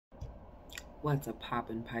What's a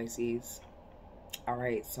poppin', Pisces?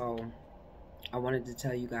 Alright, so I wanted to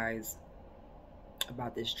tell you guys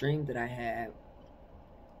about this dream that I had.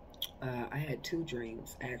 I had two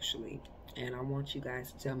dreams, actually, and I want you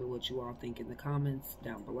guys to tell me what you all think in the comments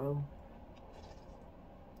down below.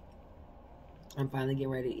 I'm finally getting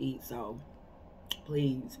ready to eat, so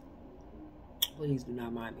please do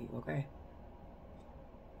not mind me, okay?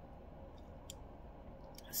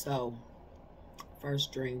 So,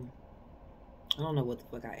 first dream, I don't know what the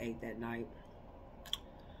fuck I ate that night,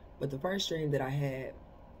 but the first dream that I had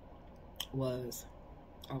was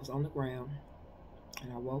I was on the ground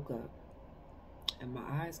and I woke up and my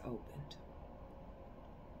eyes opened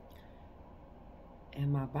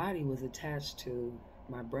and my body was attached to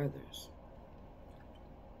my brother's,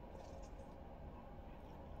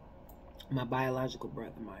 my biological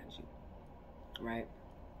brother, mind you, right?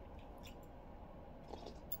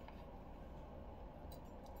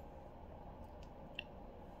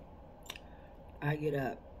 I get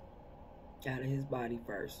up out of his body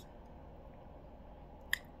first.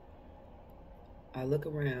 I look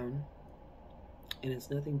around and it's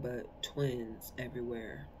nothing but twins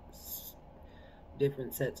everywhere.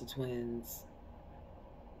 Different sets of twins,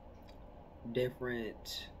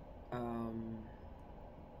 different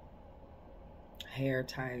hair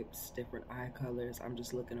types, different eye colors. I'm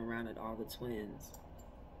just looking around at all the twins.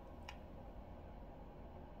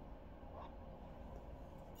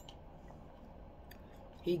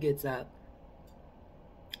 He gets up.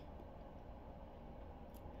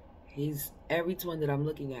 Every twin that I'm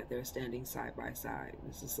looking at, they're standing side by side.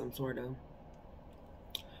 This is some sort of,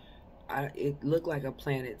 it looked like a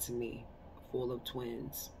planet to me, full of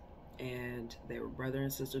twins. And they were brother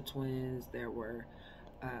and sister twins. There were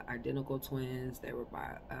identical twins. They were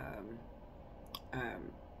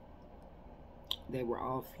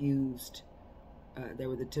all fused. They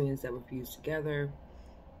were the twins that were fused together.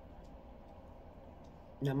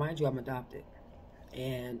 Now, mind you, I'm adopted.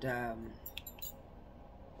 And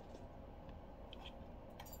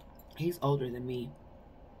he's older than me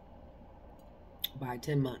by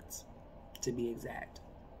 10 months, to be exact.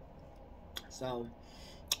 So,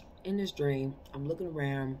 in this dream, I'm looking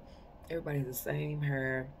around. Everybody has the same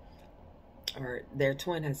hair, or their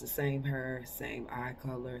twin has the same hair, same eye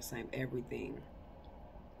color, same everything.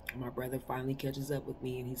 My brother finally catches up with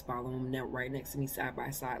me, and he's following them right next to me, side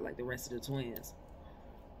by side, like the rest of the twins.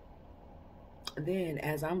 Then,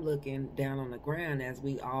 as I'm looking down on the ground, as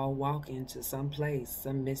we all walk into some place,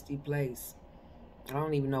 some misty place, I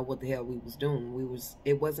don't even know what the hell we was doing.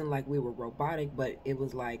 It wasn't like we were robotic, but it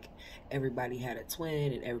was like everybody had a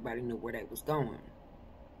twin and everybody knew where they was going.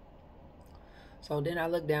 So then I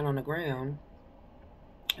look down on the ground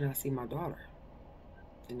and I see my daughter.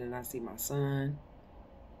 And then I see my son.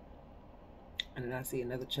 And then I see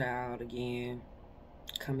another child again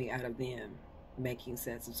coming out of them, making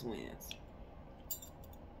sets of twins.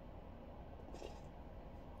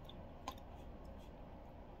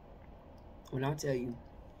 When I tell you,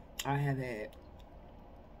 I have had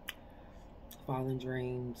fallen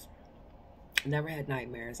dreams, never had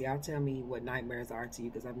nightmares. Y'all tell me what nightmares are to you,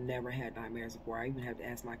 because I've never had nightmares before. I even have to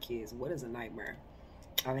ask my kids, what is a nightmare?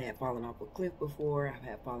 I've had fallen off a cliff before. I've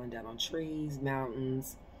had fallen down on trees,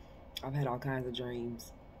 mountains. I've had all kinds of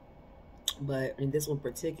dreams. But in this one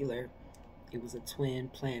particular, it was a twin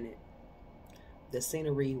planet. The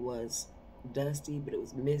scenery was dusty, but it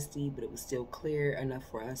was misty, but it was still clear enough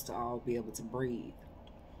for us to all be able to breathe.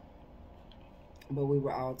 But we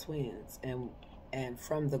were all twins, and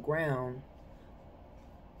from the ground,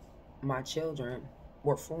 my children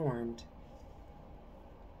were formed.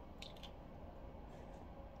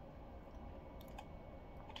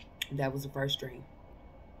 That was the first dream.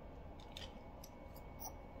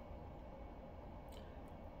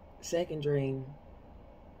 Second dream,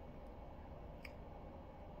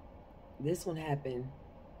 this one happened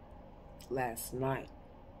last night.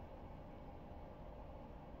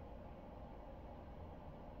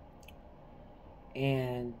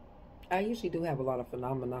 And I usually do have a lot of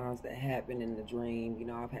phenomena that happen in the dream. You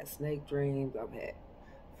know, I've had snake dreams. I've had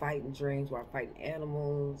fighting dreams where I'm fighting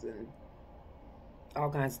animals and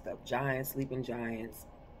all kinds of stuff. Giants, sleeping giants.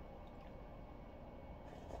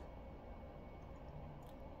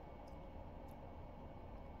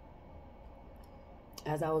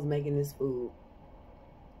 As I was making this food,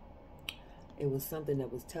 it was something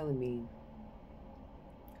that was telling me,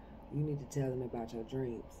 you need to tell them about your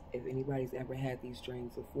dreams. If anybody's ever had these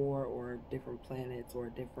dreams before, or different planets, or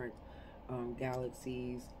different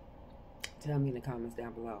galaxies, tell me in the comments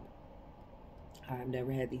down below. I've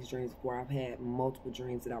never had these dreams before. I've had multiple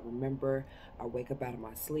dreams that I remember. I wake up out of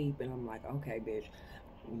my sleep and I'm like, okay, bitch,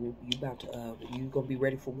 You about to, you gonna be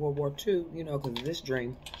ready for World War II, you know, because of this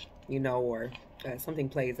dream, you know, or something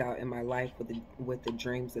plays out in my life with the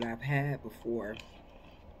dreams that I've had before.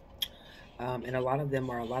 And a lot of them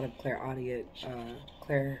are a lot of clairaudient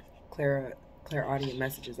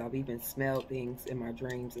messages. I've even smelled things in my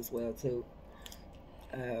dreams as well too.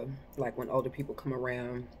 Like when older people come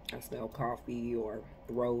around, I smell coffee or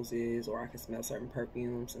roses, or I can smell certain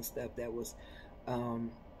perfumes and stuff that was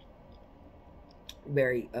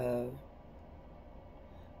very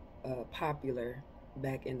popular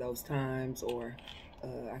back in those times. Or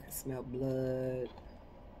I can smell blood,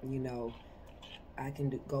 you know. I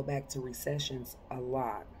can go back to recessions a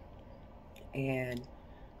lot. And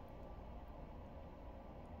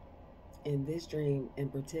in this dream in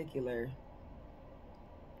particular,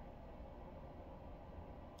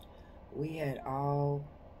 we had all,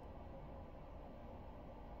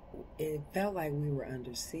 it felt like we were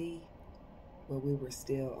under sea, but we were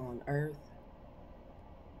still on earth.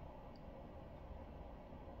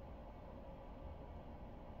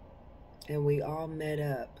 And we all met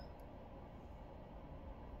up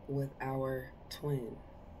with our twins.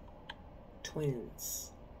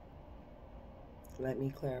 Let me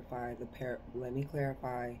clarify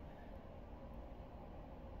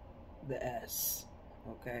the S,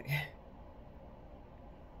 okay?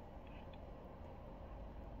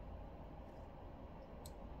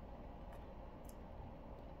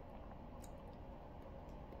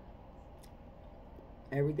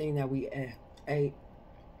 Everything that we ate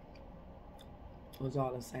was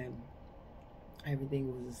all the same.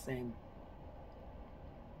 Everything was the same.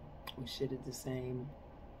 We shitted the same.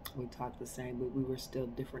 We talked the same, but we were still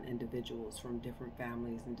different individuals from different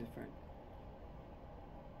families and different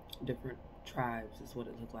tribes is what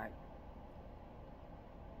it looked like.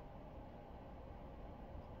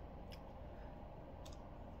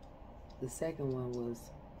 The second one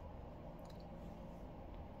was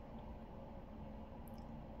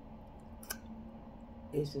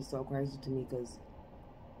it's just so crazy to me because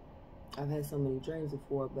I've had so many dreams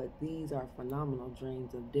before, but these are phenomenal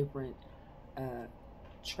dreams of different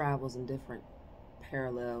travels and different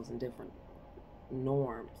parallels and different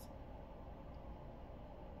norms.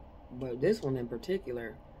 But this one in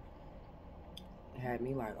particular had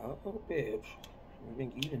me like, oh, bitch, I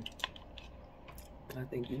think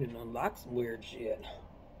you didn't unlock some weird shit.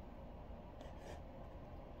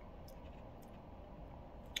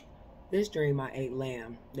 This dream, I ate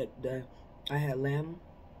lamb. I had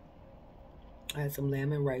some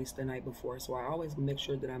lamb and rice the night before, so I always make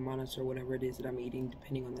sure that I monitor whatever it is that I'm eating,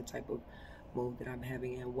 depending on the type of mood that I'm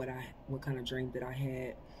having and what kind of dream that I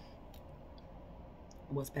had,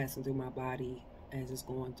 what's passing through my body as it's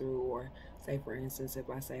going through. Or say, for instance, if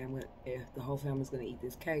I say if the whole family's gonna eat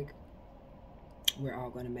this cake, we're all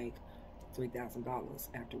gonna make $3,000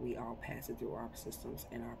 after we all pass it through our systems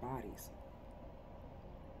and our bodies.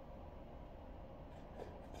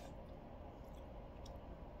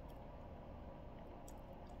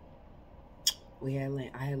 I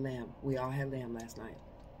had lamb. We all had lamb last night.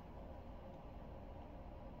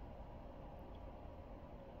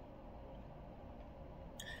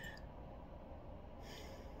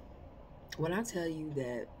 When I tell you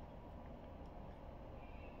that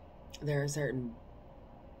there are certain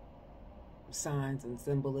signs and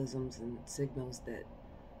symbolisms and signals that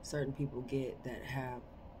certain people get that have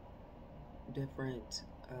different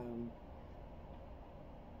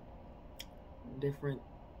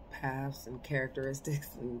paths and characteristics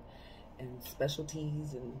and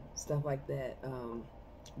specialties and stuff like that,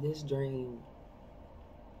 this dream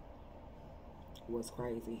was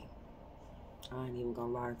crazy. I ain't even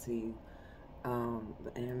gonna lie to you.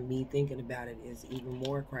 And me thinking about it is even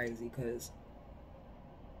more crazy because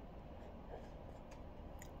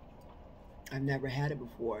I've never had it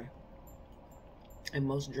before. And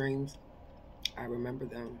most dreams, I remember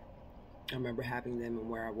them. I remember having them and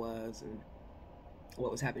where I was and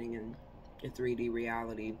what was happening in a 3D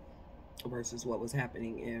reality versus what was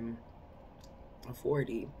happening in a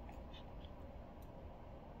 4D.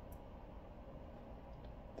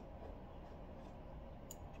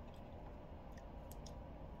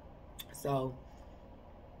 So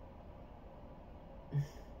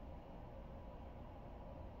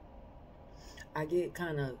I get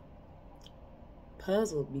kind of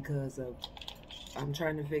puzzled because I'm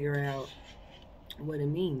trying to figure out what it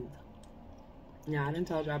means. Now, I done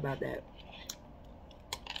told y'all about that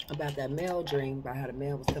mail dream, about how the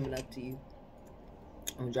mail was coming up to you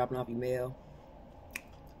and dropping off your mail.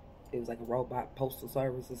 It was like a robot postal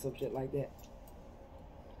service or some shit like that.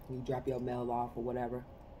 You drop your mail off or whatever.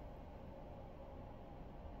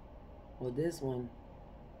 Well, this one,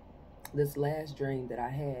 this last dream that I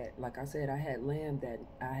had, like I said, I had lamb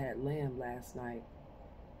last night.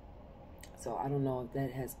 So I don't know if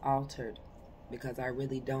that has altered, because I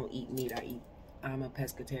really don't eat meat. I'm a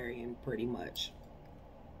pescatarian pretty much.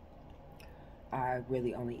 I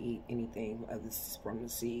really only eat anything from the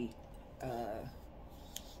sea. Now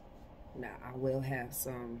I will have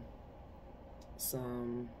some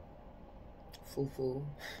fufu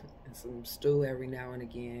and some stew every now and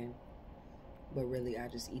again, but really I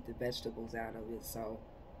just eat the vegetables out of it. So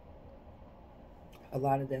a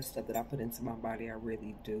lot of that stuff that I put into my body, I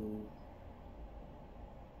really do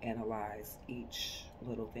analyze each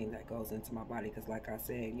little thing that goes into my body, because like I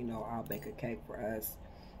said, you know, I'll bake a cake for us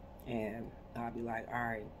and I'll be like, all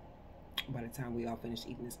right, by the time we all finish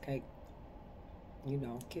eating this cake, you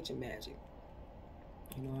know, kitchen magic,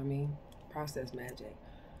 you know what I mean, process magic.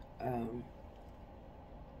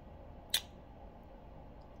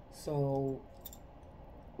 So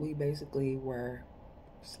we basically were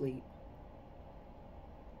asleep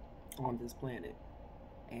on this planet,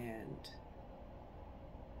 and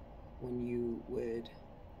when you would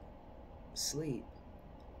sleep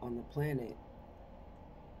on the planet,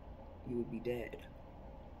 you would be dead.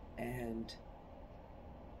 And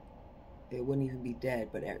it wouldn't even be dead,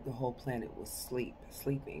 but the whole planet was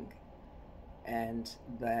sleeping. And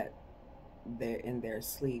that in their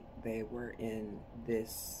sleep, they were in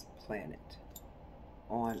this planet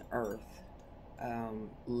on Earth,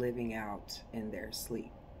 living out in their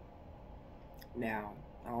sleep. Now,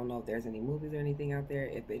 I don't know if there's any movies or anything out there.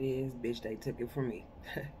 If it is, bitch, they took it from me.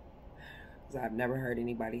 Because I've never heard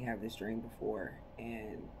anybody have this dream before,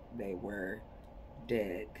 and they were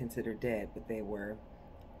dead, considered dead, but they were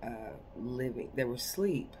living. They were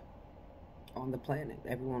asleep on the planet.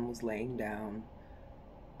 Everyone was laying down,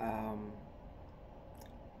 and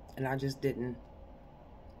I just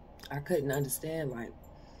I couldn't understand, like,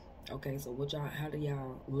 okay, so how do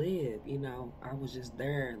y'all live? You know, I was just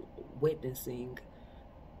there witnessing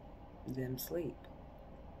them sleep.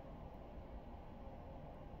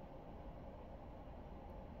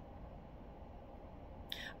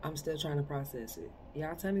 I'm still trying to process it.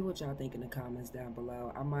 Y'all tell me what y'all think in the comments down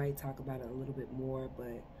below. I might talk about it a little bit more,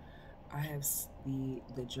 but I have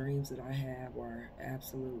the dreams that I have are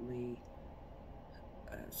absolutely,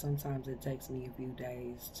 sometimes it takes me a few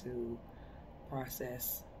days to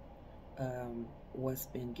process what's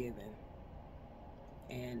been given.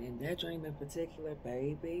 And in that dream in particular,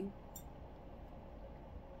 baby,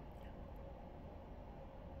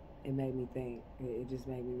 it made me think. It just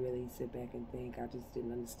made me really sit back and think. I just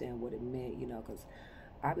didn't understand what it meant, you know, because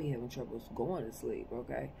I be having troubles going to sleep,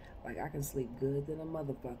 okay? Like, I can sleep good than a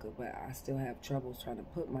motherfucker, but I still have troubles trying to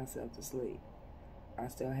put myself to sleep. I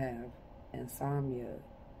still have insomnia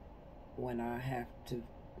when I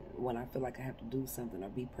feel like I have to do something or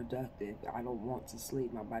be productive. I don't want to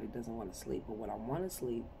sleep. My body doesn't want to sleep. But when I want to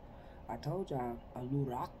sleep, I told y'all,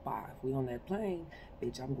 Allahu Akbar, if we on that plane,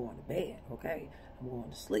 bitch, I'm going to bed, okay? I'm going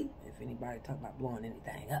to sleep. If anybody talk about blowing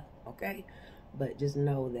anything up, okay? But just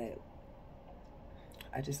know that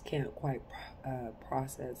I just can't quite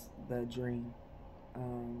process the dream.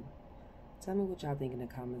 Tell me what y'all think in the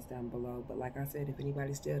comments down below. But like I said, if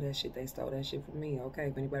anybody steal that shit, they stole that shit from me, okay?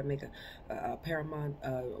 If anybody make a Paramount,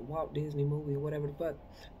 Walt Disney movie or whatever the fuck,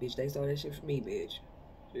 bitch, they stole that shit from me, bitch.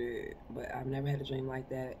 Shit. But I've never had a dream like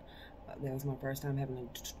that. That was my first time having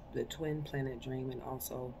the twin planet dream, and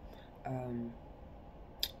also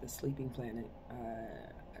the sleeping planet.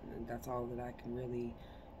 And that's all that I can really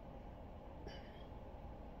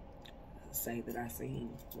say that I've seen,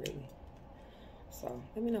 really. So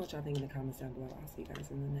let me know what y'all think in the comments down below. I'll see you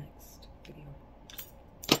guys in the next video.